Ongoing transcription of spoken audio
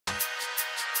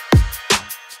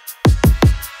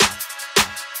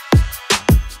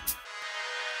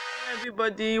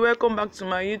Everybody, welcome back to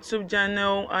my YouTube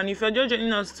channel, and if you're just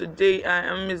joining us today, I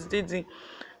am Miss Didi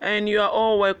and you are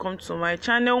all welcome to my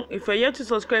channel. If you're yet to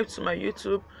subscribe to my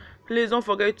YouTube, please don't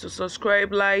forget to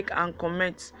subscribe, like and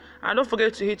comment, and don't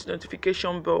forget to hit the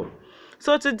notification bell.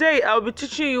 So today I'll be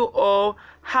teaching you all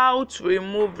how to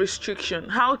remove restriction,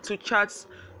 how to chat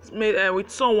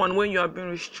with someone when you are being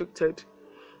restricted.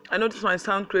 I know this might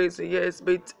sound crazy, yes,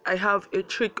 but I have a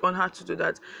trick on how to do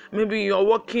that. Maybe you're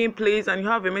working place and you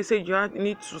have a message you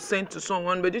need to send to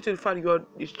someone, but due to the fact you're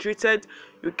restricted,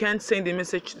 you can't send the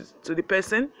message to the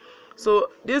person.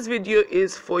 So this video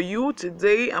is for you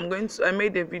today. I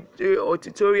made a video or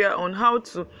tutorial on how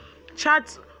to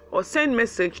chat or send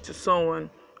message to someone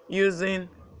using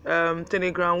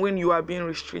Telegram when you are being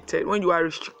restricted, when you are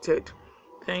restricted.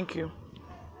 Thank you.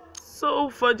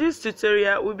 So for this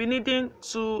tutorial, we'll be needing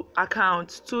two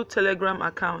Telegram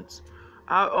accounts.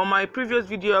 On my previous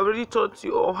video, I already taught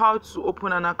you how to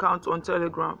open an account on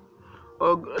Telegram.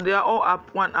 They are all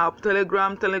one app,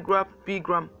 Telegram, Telegraph,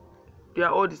 Bigram. They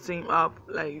are all the same app.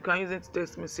 Like you can use it to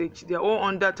text message. They are all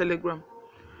under Telegram.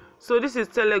 So this is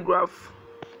Telegraph.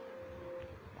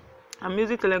 I'm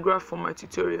using Telegraph for my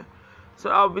tutorial.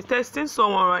 So I'll be texting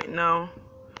someone right now.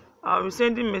 I'll be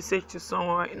sending message to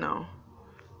someone right now.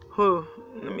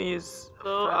 Let me use.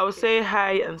 So I'll say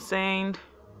hi and send.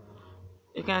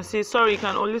 You can see, sorry, you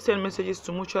can only send messages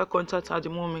to mutual contacts at the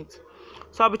moment.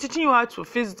 So I'll be teaching you how to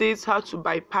fix this, how to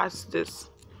bypass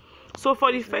this. So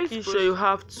for the first, sure you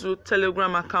have two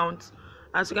Telegram accounts.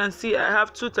 As you can see, I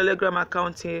have two Telegram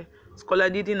accounts here, Scholar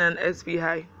Didi and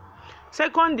SBI.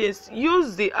 Second is,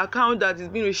 use the account that is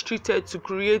being restricted to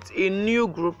create a new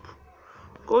group.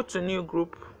 Go to new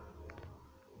group.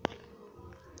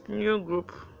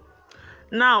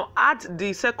 Now add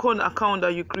the second account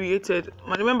that you created.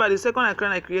 Remember, the second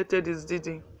account I created is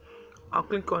Didi. I'll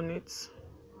click on it.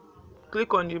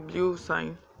 Click on the blue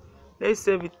sign. Let's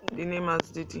save it, the name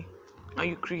as Didi, and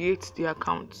you create the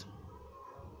account.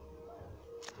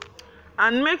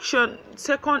 And make sure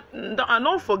and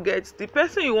don't forget, the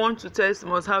person you want to test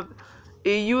must have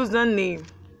a username,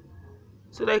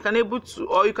 so that you can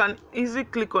you can easily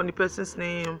click on the person's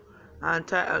name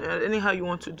and anyhow you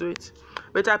want to do it.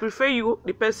 But I prefer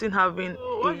the person having.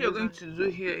 So what you're going to do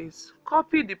here is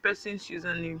copy the person's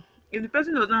username. If the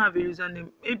person doesn't have a username,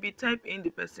 maybe type in the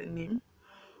person's name.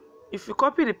 If you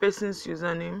copy the person's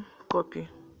username,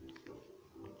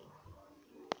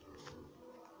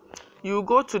 you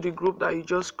go to the group that you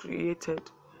just created.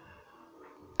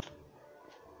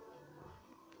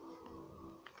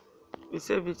 We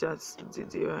save it as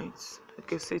Didi, right?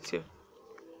 Okay, sit here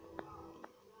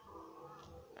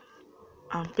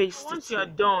and paste it. Once you are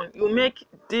done, you make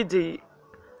Didi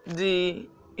you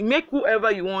make whoever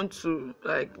you want to,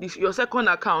 like your second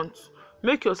account.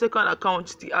 Make your second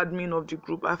account the admin of the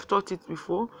group. I've taught it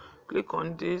before. Click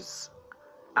on this,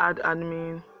 add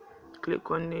admin. Click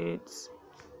on it.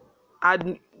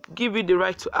 Give it the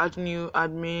right to add new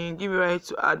admin. Give it right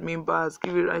to admin bars.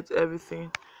 Give it right to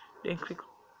everything. Then click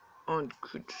on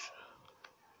good.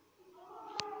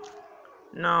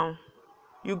 Now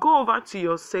you go over to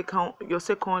your second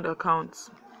account.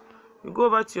 You go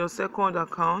over to your second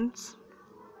account,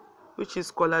 which is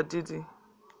Scholar Didi.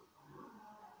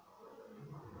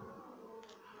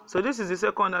 So this is the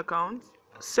second account.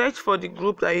 Search for the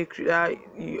group that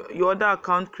your other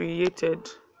account created,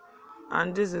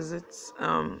 and this is it,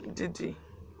 Didi.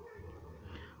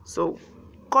 So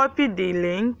copy the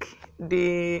link,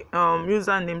 the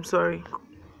username. Sorry,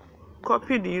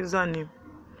 copy the username.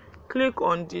 Click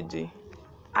on Didi.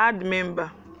 Add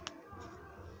member.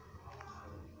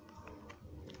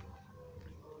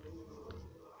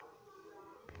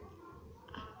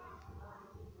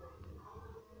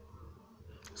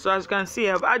 So as you can see,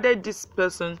 I've added this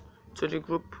person to the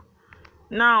group.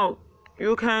 Now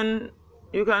you can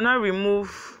now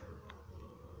remove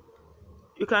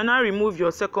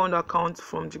your second account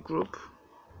from the group.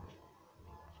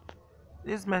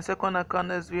 This is my second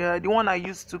account, as the one I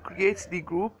used to create the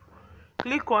group.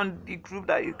 Click on the group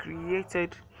that you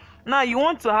created. Now you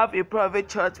want to have a private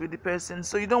chat with the person,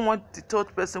 so you don't want the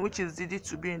third person, which is Didi,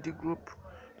 to be in the group.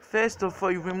 First of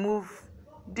all, you remove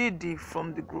Didi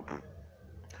from the group.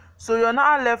 So you're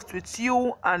now left with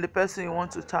you and the person you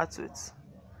want to chat with.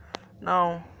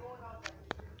 Now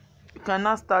you can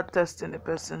now start testing the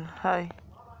person. Hi,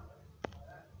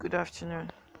 good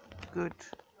afternoon, good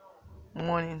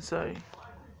morning, sorry.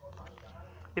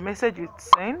 The message you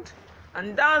send.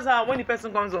 And that's how, when the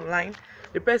person comes online,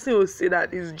 the person will say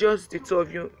that it's just the two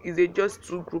of you, just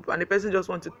two group, and the person just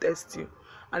wants to test you,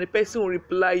 and the person will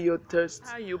reply your test.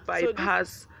 How you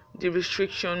bypass the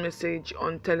restriction message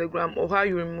on Telegram, or how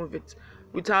you remove it.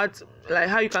 without, like,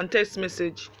 how you can text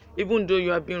message even though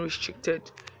you are being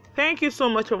restricted. Thank you so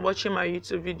much for watching my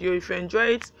YouTube video. If you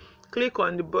enjoy it, click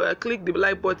the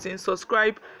like button,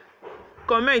 subscribe,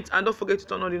 comment, and don't forget to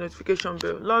turn on the notification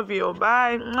bell. Love you.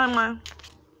 Bye. Mwah, mwah.